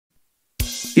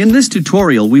In this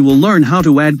tutorial we will learn how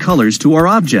to add colors to our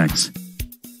objects.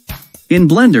 In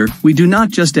Blender, we do not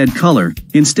just add color,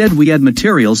 instead we add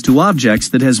materials to objects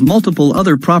that has multiple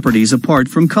other properties apart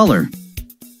from color.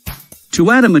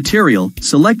 To add a material,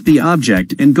 select the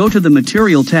object and go to the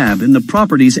Material tab in the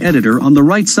Properties editor on the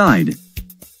right side.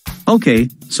 Okay,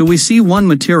 so we see one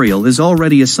material is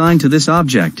already assigned to this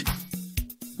object.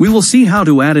 We will see how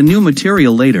to add a new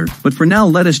material later, but for now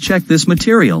let us check this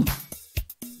material.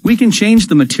 We can change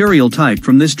the material type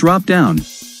from this drop-down.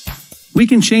 We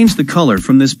can change the color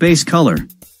from this base color.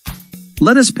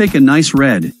 Let us pick a nice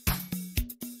red.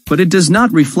 But it does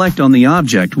not reflect on the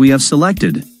object we have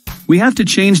selected. We have to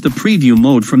change the preview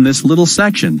mode from this little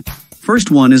section. First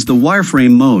one is the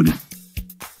wireframe mode.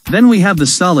 Then we have the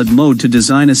solid mode to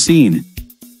design a scene.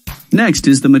 Next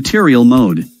is the material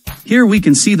mode. Here we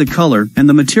can see the color and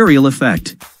the material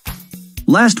effect.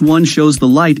 Last one shows the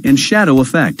light and shadow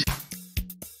effect.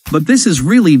 But this is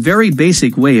really very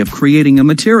basic way of creating a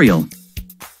material.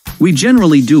 We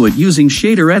generally do it using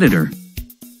shader editor.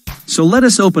 So let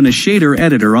us open a shader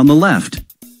editor on the left.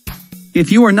 If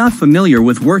you are not familiar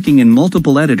with working in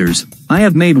multiple editors, I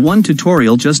have made one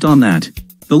tutorial just on that.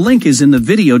 The link is in the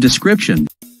video description.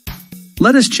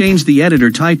 Let us change the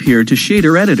editor type here to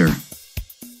shader editor.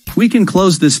 We can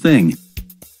close this thing.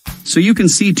 So you can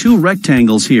see two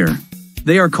rectangles here.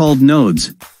 They are called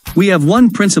nodes. We have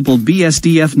one principled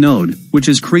BSDF node, which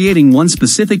is creating one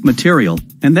specific material,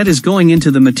 and that is going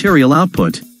into the material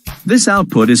output. This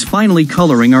output is finally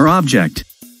coloring our object.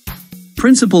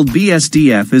 Principled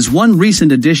BSDF is one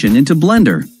recent addition into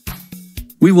Blender.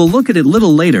 We will look at it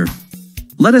little later.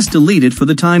 Let us delete it for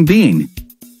the time being.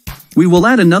 We will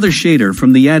add another shader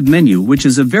from the Add menu, which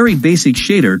is a very basic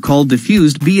shader called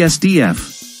Diffused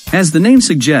BSDF. As the name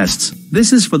suggests,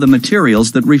 this is for the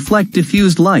materials that reflect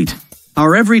diffused light.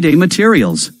 Our everyday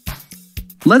materials.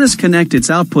 Let us connect its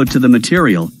output to the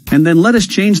material, and then let us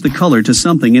change the color to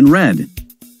something in red.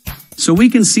 So we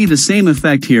can see the same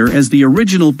effect here as the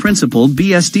original principled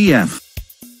BSDF.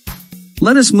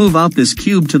 Let us move out this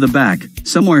cube to the back,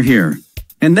 somewhere here.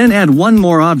 And then add one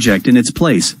more object in its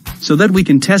place, so that we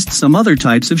can test some other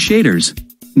types of shaders.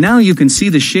 Now you can see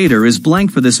the shader is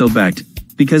blank for this object,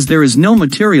 because there is no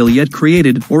material yet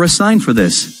created or assigned for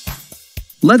this.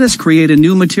 Let us create a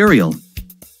new material.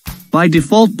 By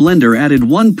default Blender added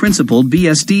one principled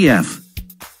BSDF.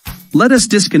 Let us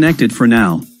disconnect it for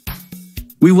now.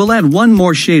 We will add one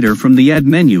more shader from the Add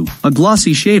menu, a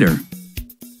glossy shader.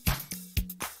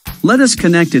 Let us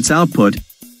connect its output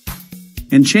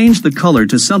and change the color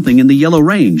to something in the yellow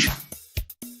range.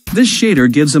 This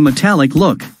shader gives a metallic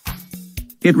look.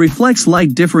 It reflects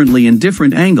light differently in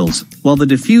different angles, while the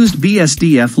diffused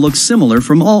BSDF looks similar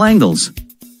from all angles.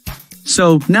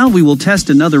 So, now we will test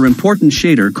another important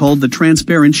shader called the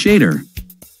transparent shader.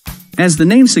 As the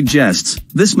name suggests,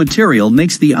 this material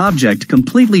makes the object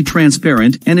completely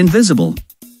transparent and invisible.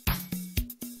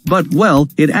 But, well,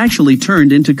 it actually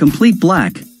turned into complete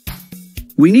black.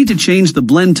 We need to change the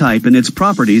blend type and its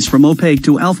properties from opaque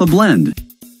to alpha blend.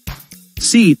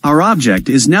 See, our object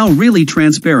is now really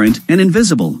transparent and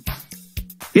invisible.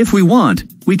 If we want,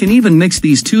 we can even mix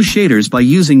these two shaders by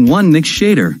using one mix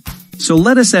shader. So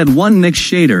let us add one mix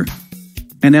shader,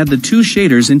 and add the two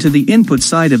shaders into the input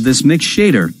side of this mix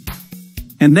shader,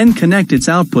 and then connect its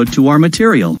output to our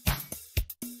material.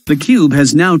 The cube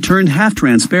has now turned half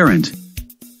transparent.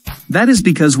 That is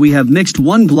because we have mixed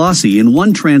one glossy and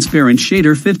one transparent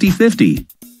shader 50-50.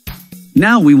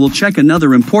 Now we will check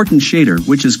another important shader,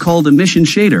 which is called emission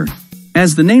shader.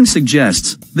 As the name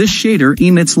suggests, this shader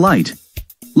emits light.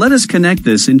 Let us connect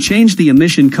this and change the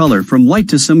emission color from white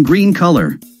to some green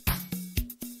color.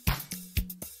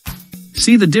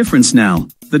 See the difference now.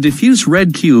 The diffuse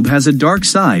red cube has a dark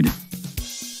side.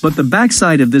 But the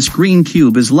backside of this green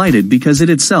cube is lighted because it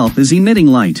itself is emitting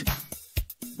light.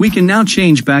 We can now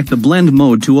change back the blend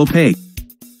mode to opaque.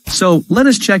 So, let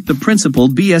us check the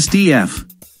principled BSDF.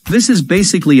 This is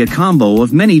basically a combo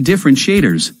of many different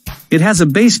shaders. It has a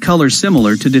base color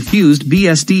similar to diffused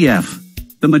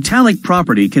BSDF. The metallic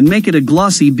property can make it a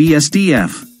glossy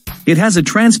BSDF. It has a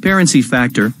transparency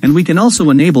factor, and we can also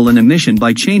enable an emission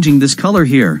by changing this color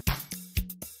here.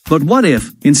 But what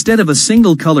if, instead of a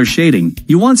single color shading,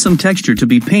 you want some texture to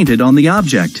be painted on the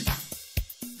object?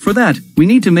 For that, we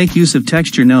need to make use of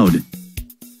texture node.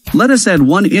 Let us add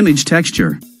one image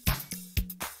texture.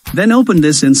 Then open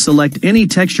this and select any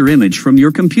texture image from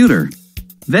your computer.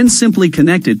 Then simply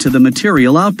connect it to the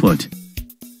material output.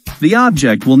 The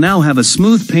object will now have a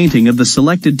smooth painting of the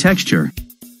selected texture.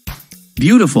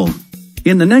 Beautiful.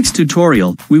 In the next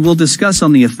tutorial, we will discuss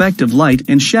on the effect of light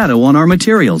and shadow on our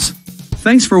materials.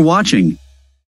 Thanks for watching.